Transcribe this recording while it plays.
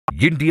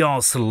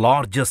India's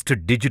largest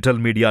digital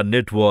media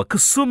network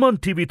Suman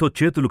టీవీతో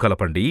చేతులు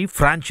కలపండి.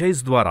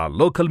 Franchise ద్వారా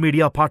లోకల్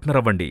మీడియా పార్ట్నర్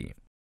అవ్వండి.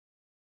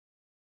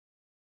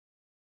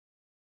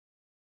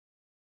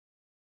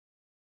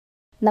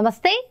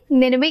 నమస్తే,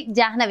 నేను మీ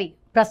జాహ్నవి.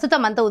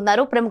 ప్రస్తుతం అంతా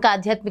ఉన్నారు ప్రముఖ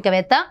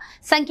ఆధ్యాత్మికవేత్త,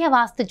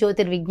 సంఖ్యావాస్తు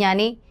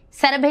జ్యోతిర్విజ్ఞాని,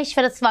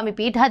 శరభేశ్వర స్వామి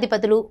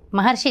పీఠాధిపతులు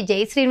మహర్షి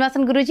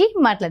జయశ్రీనివాసన్ గురూజీ.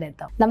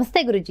 మాట్లాడేద్దాం.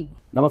 నమస్తే గురూజీ.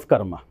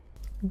 నమస్కారం.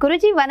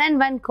 గురూజీ, 1 and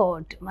 1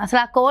 కోడ్,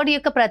 అసలు ఆ కోడ్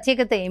యొక్క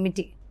ప్రత్యేకత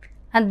ఏమిటి?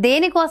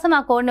 దేనికోసం ఆ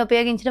కోడ్ని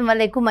ఉపయోగించడం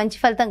వల్ల ఎక్కువ మంచి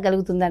ఫలితం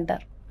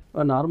కలుగుతుందంటారు?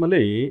 నార్మలీ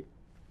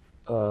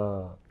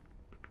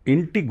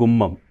ఇంటి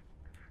గుమ్మం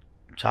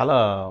చాలా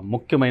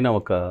ముఖ్యమైన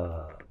ఒక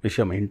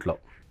విషయం. ఇంట్లో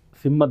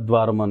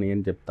సింహద్వారం అని ఏం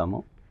చెప్తామో,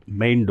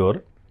 మెయిన్ డోర్,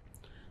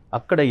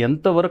 అక్కడ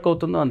ఎంతవరకు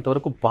అవుతుందో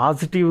అంతవరకు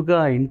పాజిటివ్గా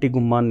ఇంటి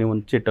గుమ్మాన్ని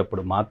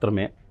ఉంచేటప్పుడు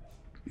మాత్రమే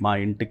మా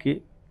ఇంటికి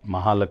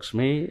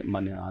మహాలక్ష్మి,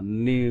 మన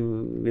అన్ని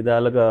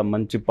విధాలుగా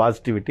మంచి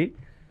పాజిటివిటీ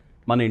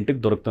మన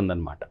ఇంటికి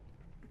దొరుకుతుందన్నమాట.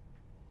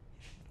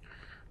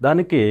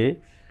 దానికి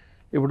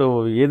ఇప్పుడు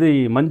ఏది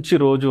మంచి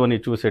రోజు అని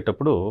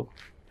చూసేటప్పుడు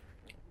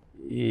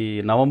ఈ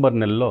నవంబర్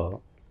నెలలో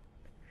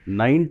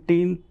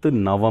 19th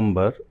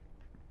November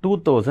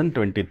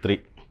 2023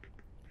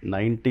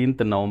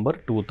 19th November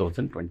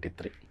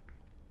 2023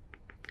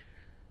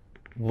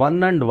 1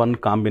 and 1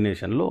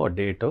 కాంబినేషన్లో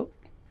డేటు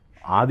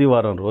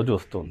ఆదివారం రోజు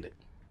వస్తుంది.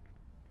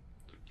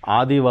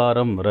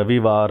 ఆదివారం,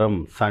 రవివారం,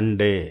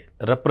 సండే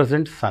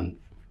రిప్రజెంట్ సన్.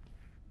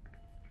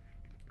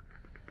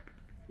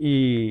 ఈ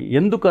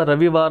ఎందుకు ఆ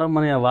రవివారం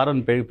అనే వారం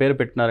పేరు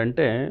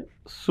పెట్టినారంటే,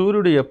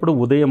 సూర్యుడు ఎప్పుడు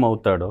ఉదయం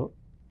అవుతాడో,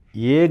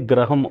 ఏ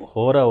గ్రహం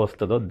హోరా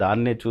వస్తుందో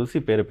దాన్నే చూసి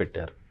పేరు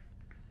పెట్టారు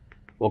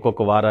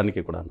ఒక్కొక్క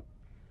వారానికి కూడాను.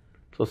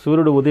 సో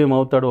సూర్యుడు ఉదయం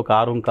అవుతాడు, ఒక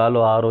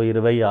 6:15,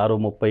 6:20,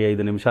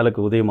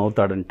 6:35 ఉదయం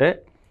అవుతాడంటే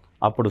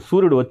అప్పుడు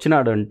సూర్యుడు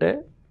వచ్చినాడంటే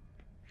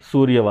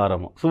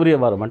సూర్యవారము.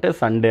 సూర్యవారం అంటే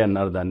సండే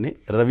అన్నారు, దాన్ని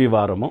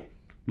రవివారము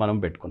మనం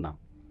పెట్టుకున్నాం.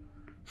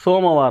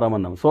 సోమవారం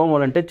అన్నాం,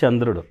 సోమవారం అంటే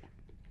చంద్రుడు.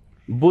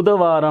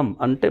 బుధవారం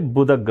అంటే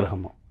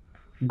బుధగ్రహము.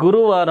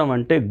 గురువారం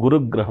అంటే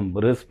గురుగ్రహం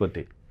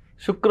బృహస్పతి.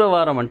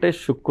 శుక్రవారం అంటే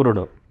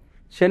శుక్రుడు.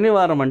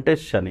 శనివారం అంటే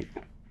శని.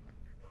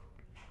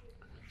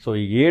 సో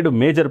ఈ 7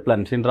 మేజర్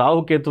ప్లానెట్స్,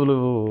 రాహుకేతువులు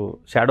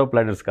షాడో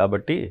ప్లానెట్స్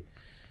కాబట్టి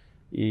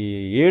ఈ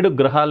 7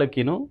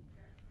 గ్రహాలకిను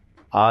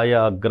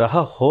ఆయా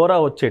గ్రహ హోరా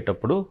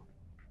వచ్చేటప్పుడు,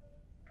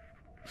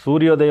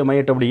 సూర్యోదయం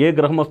అయ్యేటప్పుడు ఏ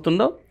గ్రహం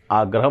వస్తుందో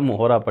ఆ గ్రహం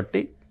హోరా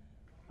పట్టి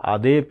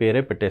అదే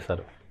పేరే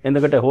పెట్టేశారు.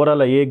 ఎందుకంటే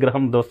హోరాలో ఏ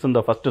గ్రహం వస్తుందో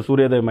ఫస్ట్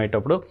సూర్యోదయం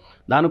అయ్యేటప్పుడు,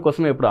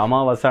 దానికోసమే ఇప్పుడు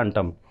అమావాస్య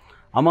అంటాం.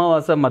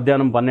 అమావాస్య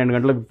మధ్యాహ్నం 12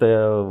 గంటలకు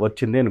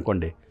వచ్చింది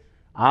అనుకోండి,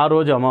 ఆ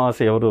రోజు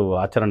అమావాస్య ఎవరు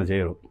ఆచరణ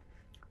చేయరు.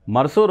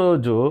 మరుసో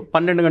రోజు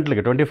 12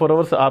 గంటలకి, 24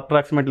 hours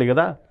అప్రాక్సిమేట్లీ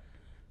కదా.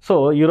 సో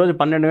ఈరోజు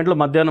 12 గంటల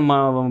మధ్యాహ్నం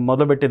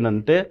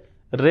మొదలుపెట్టిందంటే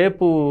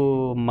రేపు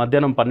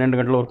మధ్యాహ్నం 12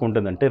 గంటల వరకు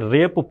ఉంటుందంటే,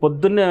 రేపు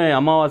పొద్దున్నే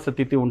అమావాస్య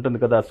తిథి ఉంటుంది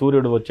కదా,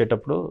 సూర్యుడు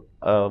వచ్చేటప్పుడు,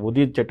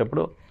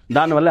 ఉదయించేటప్పుడు.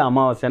 దానివల్ల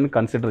అమావాస్యని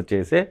కన్సిడర్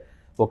చేసే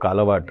ఒక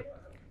అలవాటు.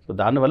 సో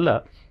దానివల్ల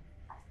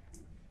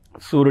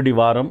సూర్యుడి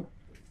వారం,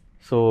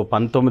 సో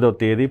 19వ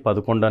తేదీ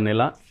 11వ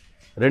నెల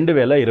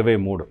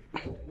 2023.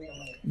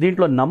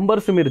 దీంట్లో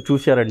నంబర్స్ మీరు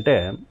చూశారంటే,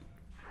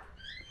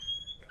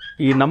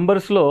 ఈ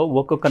నంబర్స్లో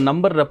ఒక్కొక్క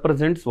నంబర్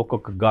రిప్రజెంట్స్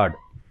ఒక్కొక్క గాడ్,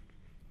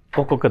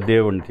 ఒక్కొక్క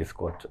దేవుడిని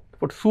తీసుకోవచ్చు.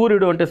 ఇప్పుడు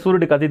సూర్యుడు అంటే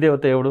సూర్యుడికి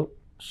అధిదేవత ఎవడు?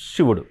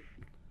 శివుడు.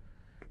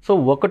 సో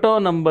 1వ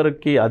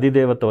నంబర్కి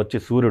అధిదేవత వచ్చి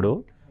సూర్యుడు,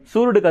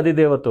 సూర్యుడికి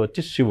అధిదేవత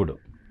వచ్చి శివుడు.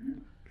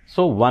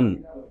 సో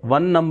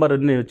 1 నంబర్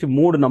వచ్చి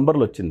 3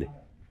 నంబర్లు వచ్చింది.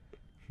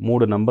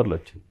 3 నంబర్లు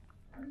వచ్చింది.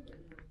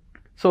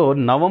 సో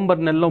నవంబర్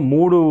నెలలో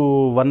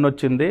 3-1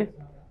 వచ్చింది.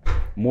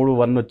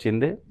 3-1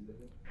 వచ్చింది.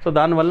 సో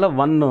దానివల్ల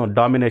 1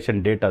 డామినేషన్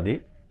డేట్, అది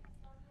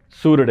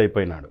సూర్యుడు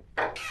అయిపోయినాడు.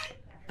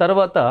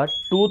 తర్వాత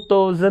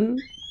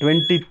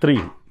 2023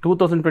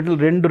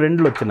 2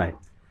 రెండులు వచ్చినాయి.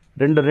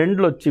 2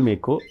 రెండులు వచ్చి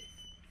మీకు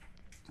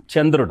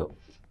చంద్రుడు.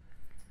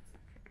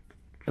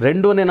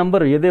 2 అనే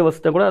నంబర్ ఏదే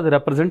వస్తే కూడా అది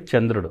రిప్రజెంట్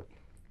చంద్రుడు.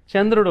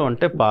 చంద్రుడు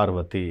అంటే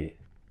పార్వతి,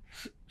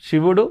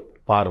 శివుడు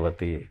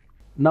పార్వతి.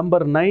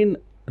 నంబర్ 9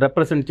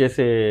 రిప్రజెంట్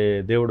చేసే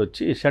దేవుడు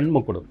వచ్చి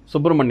షణ్ముఖుడు,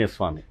 సుబ్రహ్మణ్య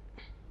స్వామి.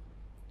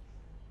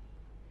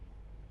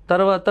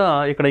 తర్వాత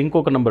ఇక్కడ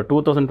ఇంకొక నంబర్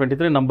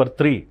 2023 నంబర్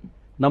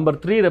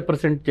 3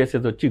 రిప్రజెంట్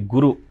చేసేది వచ్చి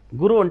గురు.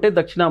 గురు అంటే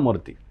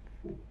దక్షిణామూర్తి.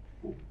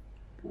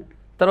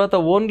 తర్వాత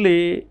ఓన్లీ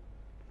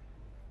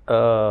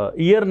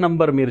ఇయర్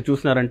నంబర్ మీరు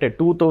చూసినారంటే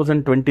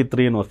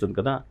 2023 అని వస్తుంది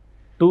కదా.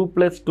 2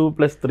 + 2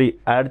 + 3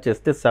 యాడ్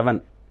చేస్తే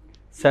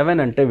 7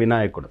 అంటే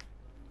వినాయకుడు.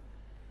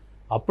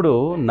 అప్పుడు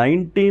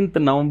 19th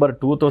నవంబర్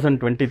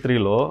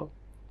 2023లో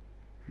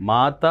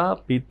మాత,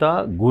 పిత,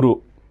 గురు,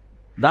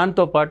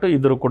 దాంతోపాటు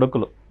 2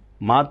 కొడుకులు.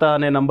 మాత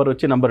అనే నంబర్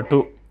వచ్చి నంబర్ 2,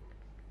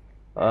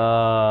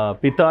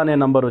 పిత అనే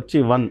నంబర్ వచ్చి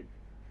 1,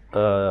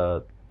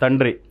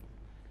 తండ్రి.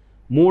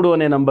 3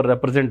 అనే నంబర్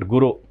రిప్రజెంట్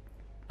గురు.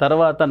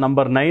 తర్వాత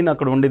నంబర్ 9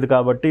 అక్కడ ఉండేది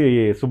కాబట్టి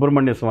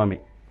సుబ్రహ్మణ్య స్వామి.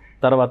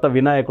 తర్వాత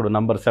వినాయకుడు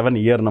నంబర్ 7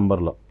 ఇయర్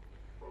నంబర్లో.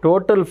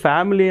 టోటల్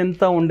ఫ్యామిలీ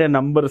అంతా ఉండే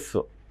నంబర్స్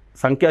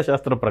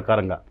సంఖ్యాశాస్త్ర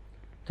ప్రకారంగా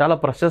చాలా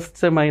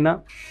ప్రశస్తమైన,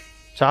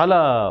 చాలా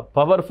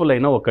పవర్ఫుల్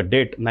అయిన ఒక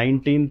డేట్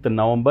 19th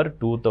నవంబర్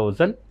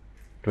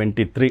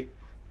 2023.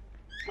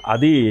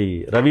 అది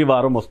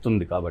రవివారం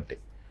వస్తుంది కాబట్టి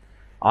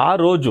ఆ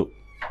రోజు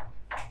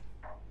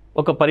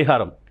ఒక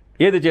పరిహారం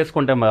ఏది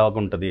చేసుకుంటే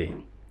బాగుంటుంది.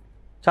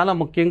 చాలా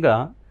ముఖ్యంగా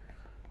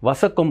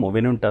వసకొమ్ము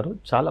వినుంటారు,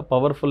 చాలా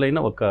పవర్ఫుల్ అయిన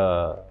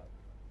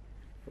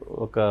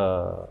ఒక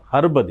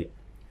హర్బ్ అది,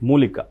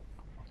 మూలిక.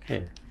 ఓకే,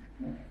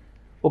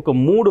 ఒక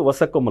 3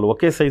 వసకొమ్మలు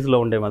ఒకే సైజులో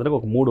ఉండే మాదిరి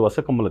ఒక 3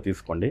 వసకొమ్మలు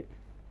తీసుకోండి.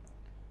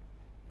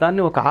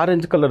 దాన్ని ఒక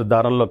ఆరెంజ్ కలర్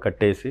దారంలో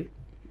కట్టేసి,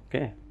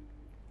 ఓకే,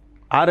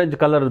 ఆరెంజ్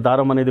కలర్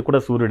దారం అనేది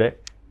కూడా సూర్యుడే.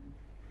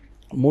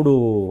 3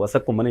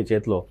 వసకొమ్మని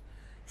చేతిలో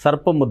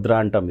సర్పముద్ర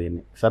అంటాం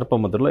దీన్ని,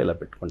 సర్పముద్రలో ఇలా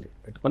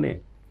పెట్టుకొని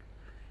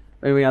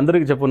మేము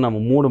అందరికీ చెప్పున్నాము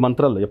 3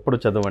 మంత్రాలు ఎప్పుడు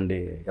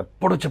చదవండి,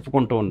 ఎప్పుడు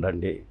చెప్పుకుంటూ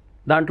ఉండండి.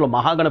 దాంట్లో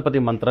మహాగణపతి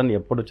మంత్రాన్ని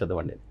ఎప్పుడు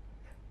చదవండి.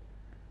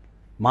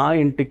 మా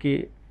ఇంటికి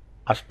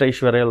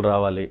అష్టైశ్వర్యాలు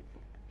రావాలి,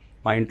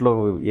 మా ఇంట్లో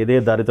ఏదే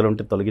దారితలు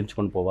ఉంటే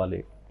తొలగించుకొని పోవాలి,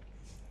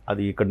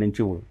 అది ఇక్కడి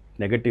నుంచి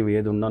నెగటివ్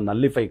ఏది ఉన్నా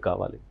నల్లిఫై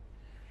కావాలి,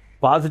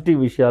 పాజిటివ్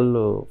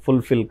విషయాలు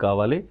ఫుల్ఫిల్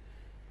కావాలి,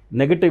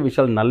 నెగటివ్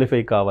విషయాలు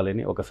నల్లిఫై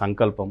కావాలని ఒక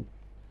సంకల్పం.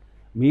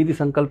 మీది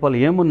సంకల్పాలు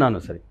ఏమున్నాను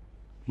సరే,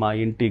 మా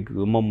ఇంటి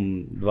గుమ్మం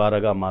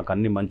ద్వారాగా మాకు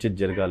అన్ని మంచిది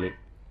జరగాలి,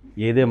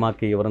 ఏదే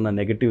మాకు ఎవరన్నా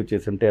నెగటివ్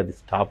చేసి ఉంటే అది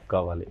స్టాప్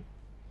కావాలి.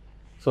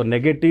 So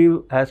negative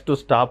has to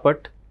stop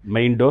at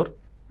main door,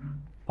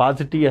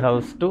 positive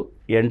has to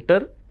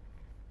enter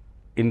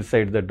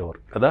inside the door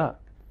కదా.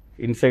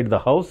 Inside the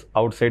house,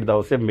 out side the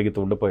హౌసే మిగతా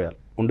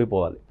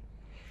ఉండిపోవాలి.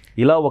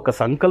 ఇలా ఒక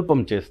సంకల్పం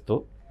చేస్తూ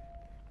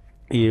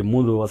ఈ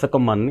 3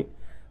 వసకమ్మాన్ని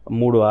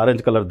 3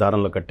 ఆరెంజ్ కలర్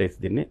దారంలో కట్టేసి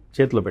దీన్ని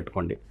చేతిలో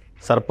పెట్టుకోండి.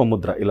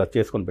 సర్పముద్ర ఇలా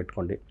చేసుకొని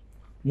పెట్టుకోండి.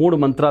 3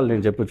 మంత్రాలు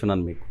నేను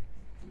చెప్పుచున్నాను మీకు.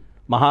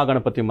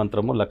 మహాగణపతి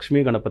మంత్రము, లక్ష్మీ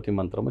గణపతి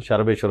మంత్రము,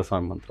 శరభేశ్వర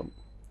స్వామి మంత్రము.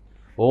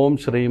 ఓం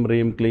శ్రీం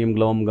హ్రీం క్లీం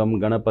గ్లౌం గం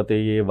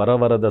గణపతయే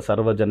వరవరద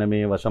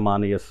సర్వజనమే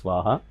వశమానయ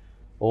స్వాహ.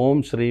 ఓం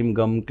శ్రీం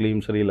గం క్లీం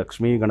శ్రీ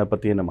లక్ష్మీ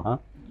గణపతి నమః.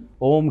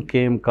 ఓం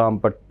కేం కాం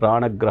పట్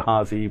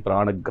ప్రాణగ్రహాసి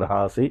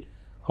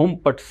హుం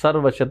పట్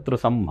సర్వశత్రు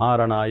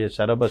సంహారణాయ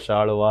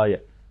శరభశాళవాయ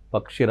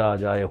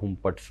పక్షిరాజాయ హుం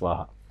పట్ స్వాహ.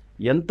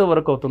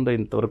 ఎంతవరకు అవుతుందో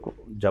ఇంతవరకు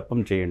జపం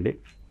చేయండి.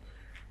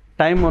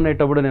 టైం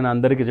అనేటప్పుడు నేను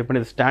అందరికీ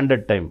చెప్పినది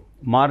స్టాండర్డ్ టైం.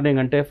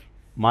 మార్నింగ్ అంటే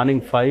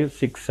మార్నింగ్ 5,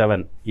 6,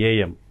 7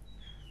 AM.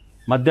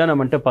 మధ్యాహ్నం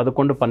అంటే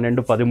 11,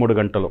 12, 13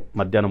 గంటలు,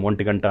 మధ్యాహ్నం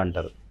 1 గంట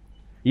అంటారు.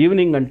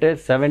 ఈవినింగ్ అంటే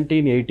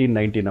 17, 18,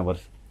 19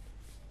 అవర్స్,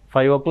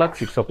 5 o'clock,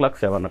 6 o'clock,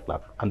 7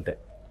 o'clock అంతే.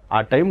 ఆ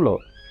టైంలో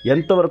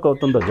ఎంతవరకు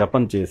అవుతుందో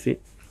జపం చేసి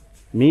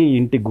మీ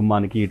ఇంటి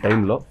గుమ్మానికి ఈ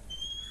టైంలో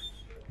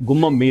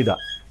గుమ్మం మీద,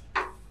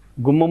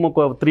 గుమ్మం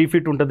ఒక 3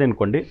 feet ఉంటుంది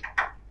అనుకోండి,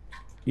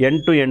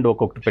 ఎండ్ టు ఎండ్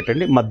ఒక్కొక్కటి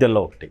పెట్టండి.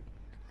 మధ్యలో ఒకటి,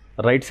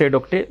 రైట్ సైడ్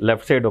ఒకటి,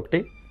 లెఫ్ట్ సైడ్ ఒకటి,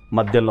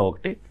 మధ్యలో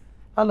ఒకటి,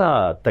 అలా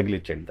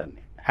తగిలించండి,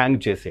 దాన్ని హ్యాంగ్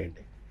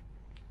చేసేయండి.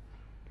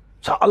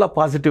 చాలా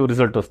పాజిటివ్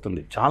రిజల్ట్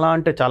వస్తుంది, చాలా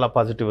అంటే చాలా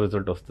పాజిటివ్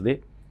రిజల్ట్ వస్తుంది.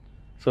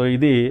 సో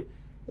ఇది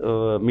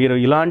మీరు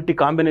ఇలాంటి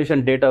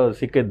కాంబినేషన్ డేటా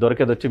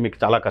దొరికేది వచ్చి మీకు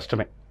చాలా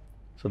కష్టమే.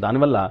 సో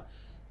దానివల్ల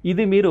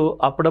ఇది మీరు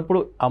అప్పుడప్పుడు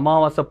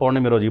అమావాస్య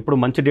పౌర్ణమి రోజు, ఇప్పుడు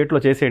మంచి డేట్లో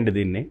చేసేయండి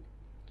దీన్ని.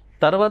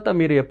 తర్వాత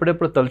మీరు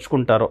ఎప్పుడెప్పుడు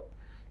తలుచుకుంటారో,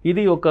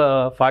 ఇది ఒక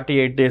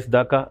 48 days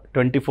దాకా,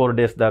 24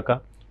 days దాకా,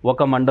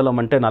 ఒక మండలం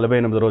అంటే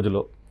 48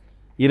 రోజులు,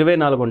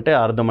 24 ఉంటే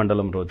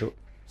అర్ధమండలం రోజు.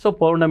 సో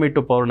పౌర్ణమి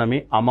టు పౌర్ణమి,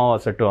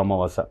 అమావాస్య టు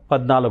అమావాస్య,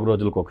 14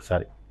 రోజులకు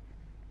ఒకసారి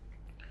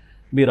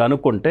మీరు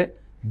అనుకుంటే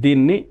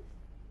దీన్ని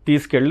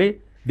తీసుకెళ్ళి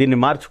దీన్ని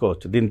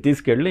మార్చుకోవచ్చు. దీన్ని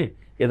తీసుకెళ్ళి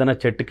ఏదైనా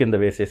చెట్టు కింద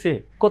వేసేసి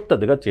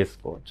కొత్తదిగా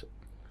చేసుకోవచ్చు.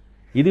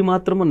 ఇది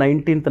మాత్రము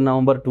 19th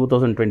November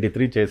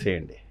 2023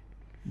 చేసేయండి.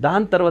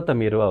 దాని తర్వాత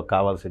మీరు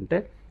కావాల్సింటే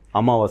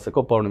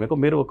అమావాస్యకు పౌర్ణమికు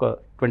మీరు ఒక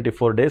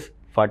 24 days,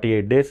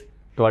 48 days,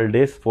 12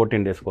 days,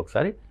 14 daysకి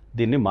ఒకసారి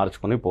దీన్ని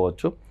మార్చుకొని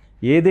పోవచ్చు.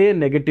 ఏదే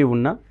నెగటివ్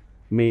ఉన్నా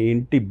మీ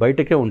ఇంటి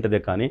బయటకే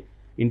ఉంటుంది, కానీ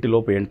ఇంటి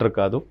లోపు ఎంటర్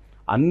కాదు.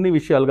 అన్ని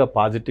విషయాలుగా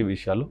పాజిటివ్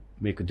విషయాలు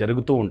మీకు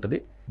జరుగుతూ ఉంటుంది,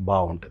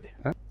 బాగుంటుంది.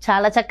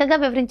 చాలా చక్కగా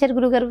వివరించారు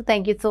గురుగారు.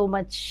 Thank you so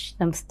much.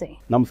 నమస్తే.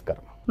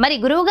 నమస్కారం. మరి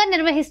గురువుగారు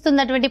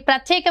నిర్వహిస్తున్నటువంటి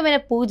ప్రత్యేకమైన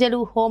పూజలు,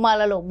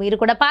 హోమాలలో మీరు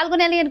కూడా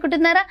పాల్గొనాలి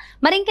అనుకుంటున్నారా?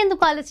 మరి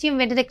ఇంకెందుకు ఆలస్యం,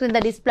 వెంటనే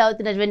క్రింద డిస్ప్లే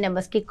అవుతున్నటువంటి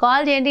నెంబర్స్కి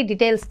కాల్ చేయండి,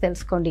 డీటెయిల్స్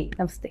తెలుసుకోండి.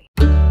 నమస్తే.